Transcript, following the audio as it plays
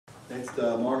Next,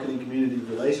 marketing community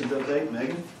relations update,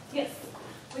 Meghan. Yes,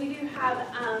 we do have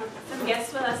some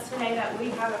guests with us today that we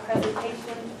have a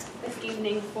presentation this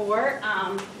evening for.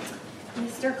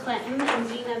 Mr. Clinton and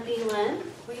Gina Beeland.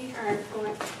 We are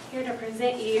here to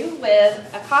present you with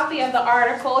a copy of the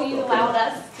article you allowed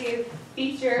us to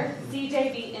feature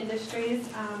CJB Industries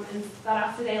in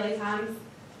Valdosta Daily Times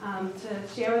to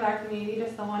share with our community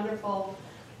just the wonderful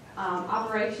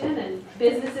operation and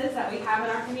businesses that we have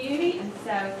in our community. And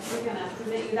so we're going to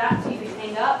present you that so you can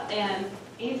hang up, and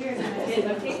Andrea's going to get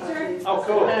the picture. Oh,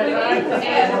 cool.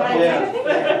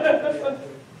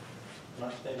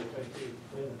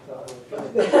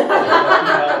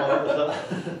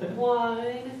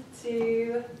 One,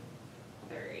 two,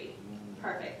 three.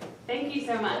 Perfect. Thank you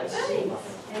so much.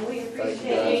 And we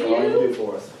appreciate you. That's all you do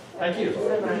for us. Thank you.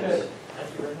 So much.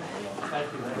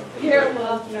 Thank you. You're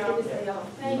welcome.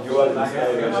 Thank You're welcome.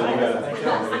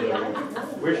 Thank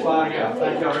you. We're flying out.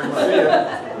 Thank y'all very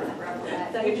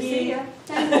much. Good to see you.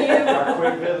 Thank you. Our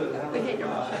quick visit. We take your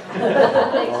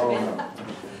Thanks.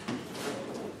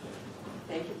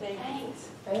 Thank you. Thanks.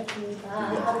 Thank you.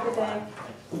 Have a good day.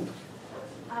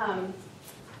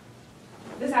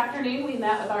 This afternoon we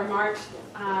met with our March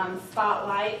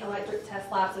Spotlight Electric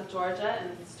Test Labs of Georgia,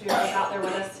 and Stuart was out there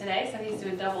with us today, so he's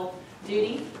doing double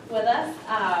duty with us.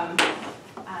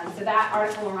 So that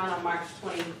article will run on March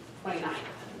 29th.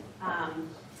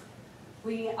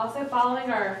 We also,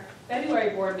 following our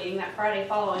February board meeting, that Friday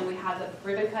following, we had the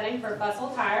ribbon cutting for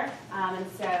Fussell Tire, and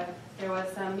so there was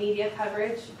some media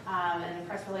coverage and a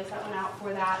press release that went out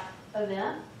for that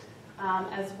event,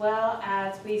 as well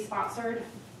as we sponsored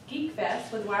Geek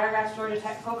Fest with Wiregrass Georgia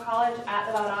Technical College at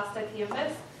the Valdosta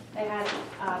campus. They had,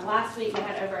 last week, they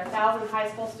had over 1,000 high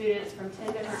school students from 10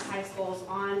 different high schools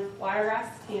on Wiregrass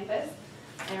campus.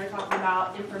 They were talking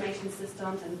about information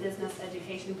systems and business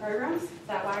education programs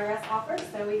that Wiregrass offers.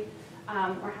 So we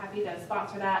were happy to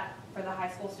sponsor that for the high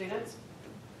school students.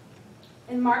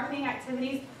 In marketing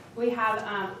activities, we have,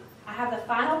 I have the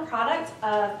final product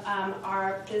of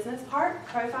our business park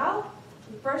profile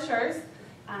brochures.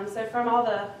 So from all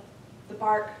the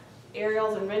park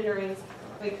aerials and renderings,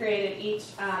 we created each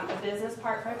a business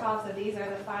park profile. So these are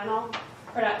the final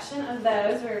production of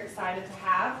those we're excited to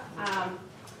have.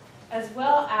 As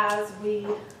well as we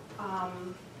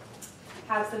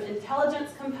have some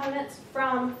intelligence components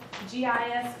from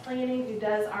GIS Planning, who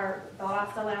does our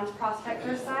Valdosta-Lowndes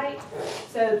prospector site.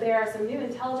 So there are some new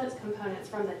intelligence components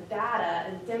from the data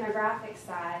and demographic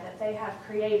side that they have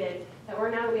created that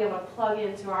we're now going to be able to plug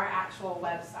into our actual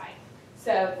website.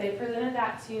 So they presented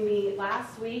that to me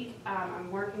last week.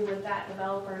 I'm working with that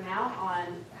developer now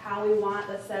on how we want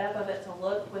the setup of it to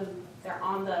look when they're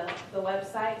on the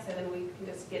website, so then we can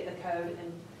just get the code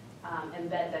and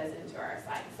embed those into our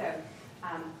site. So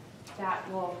that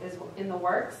is in the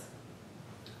works.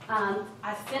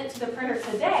 I sent to the printer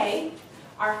today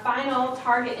our final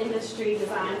target industry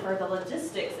design for the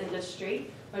logistics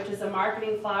industry, which is a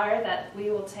marketing flyer that we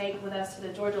will take with us to the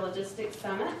Georgia Logistics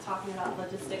Summit, talking about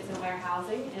logistics and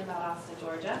warehousing in Valdosta,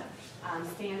 Georgia.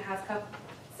 Stan has a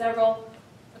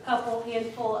couple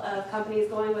handful of companies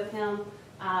going with him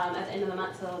at the end of the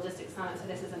month to the Logistics Summit. So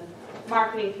this is a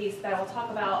marketing piece that will talk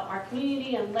about our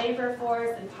community and labor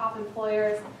force and top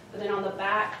employers, but then on the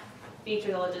back,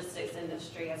 feature the logistics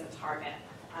industry as a target.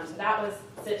 So that was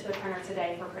sent to the printer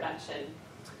today for production.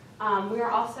 We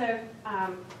are also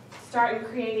starting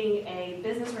creating a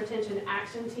business retention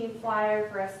action team flyer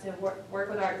for us to work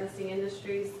with our existing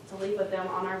industries, to leave with them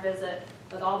on our visit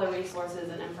with all the resources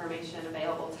and information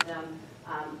available to them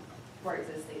for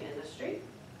existing industry.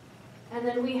 And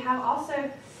then we have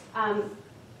also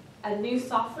a new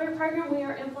software program we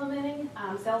are implementing,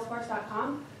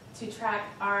 Salesforce.com, to track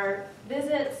our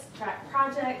visits, track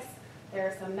projects. There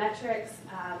are some metrics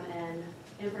and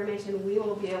information we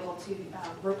will be able to,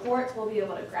 reports we'll be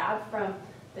able to grab from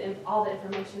all the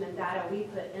information and data we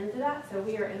put into that. So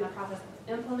we are in the process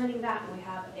of implementing that, and we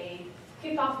have a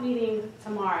kickoff meeting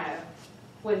tomorrow,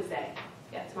 Wednesday.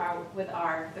 Yeah, tomorrow with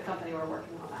the company we're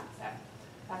working on that. So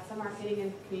that's the marketing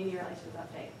and community relations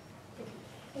update.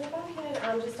 And if I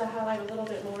had just to highlight a little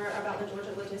bit more about the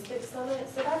Georgia Logistics Summit.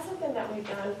 So that's something that we've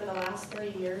done for the last 3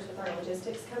 years with our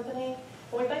logistics company.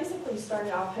 And we basically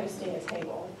started off hosting a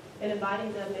table and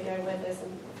inviting them to go with us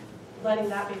and letting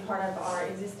that be part of our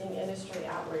existing industry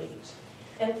outreach.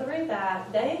 And through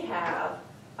that, they have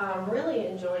really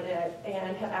enjoyed it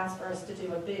and have asked for us to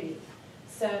do a booth.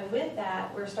 So with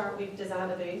that, we've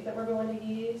designed a booth that we're going to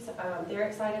use. They're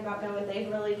excited about going. They've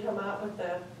really come up with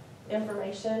the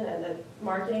information and the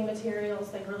marketing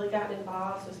materials. They've really gotten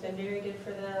involved, so it's been very good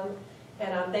for them.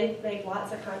 And they've made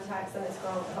lots of contacts and it's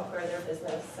grown to help grow their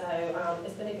business. So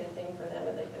it's been a good thing for them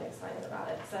and they've been excited about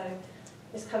it. So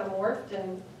it's kind of morphed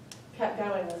and kept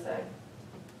going. So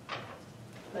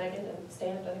Megan and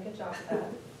Stan have done a good job with that.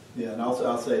 Yeah, and also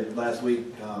I'll say last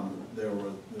week, there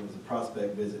was a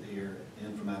prospect visit here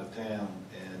in from out of town,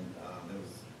 and there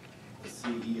was the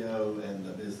CEO and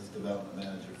the business development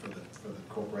manager for the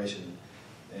corporation,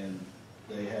 and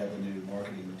they had the new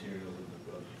marketing materials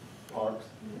of parks,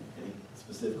 and he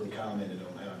specifically commented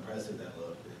on how impressive that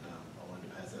looked, and I wanted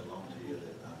to pass that along to you,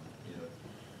 that, you know,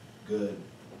 good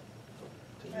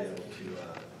to be able to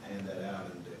hand that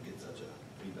out and get such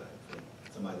a feedback from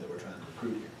somebody that we're trying to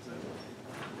recruit here, so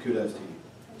kudos to you.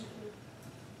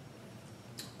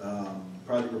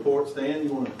 Project report, Stan,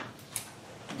 you want to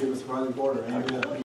give us a project report, or Andrea?